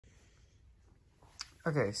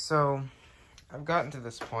Okay, so I've gotten to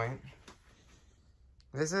this point.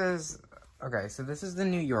 This is the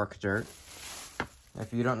New York dirt.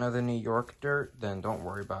 If you don't know the New York dirt, then don't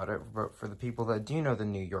worry about it. But for the people that do know the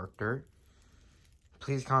New York dirt,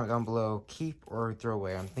 please comment down below, keep or throw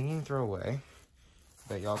away. I'm thinking throw away,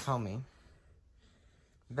 but y'all tell me.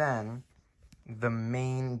 Then, the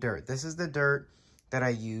main dirt. This is the dirt that I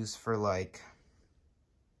use for, like,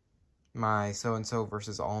 my so-and-so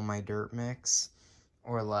versus all my dirt mix.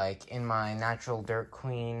 Or, like, in my Natural Dirt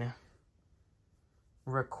Queen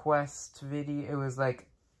request video.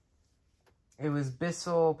 It was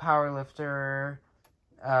Bissell, Powerlifter,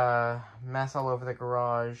 Mess All Over the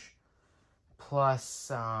Garage, plus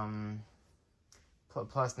Natural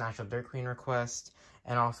Dirt Queen request,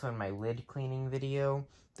 and also in my lid cleaning video.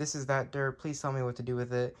 This is that dirt. Please tell me what to do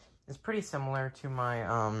with it. It's pretty similar to my,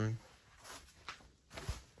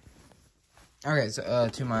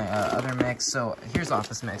 to my other mix. So here's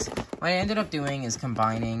Office Mix. What I ended up doing is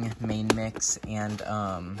combining Main Mix and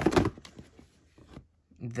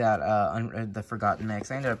the Forgotten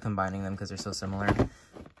Mix. I ended up combining them because they're so similar.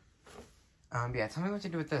 Yeah, tell me what to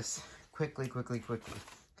do with this quickly,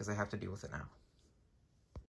 because I have to deal with it now.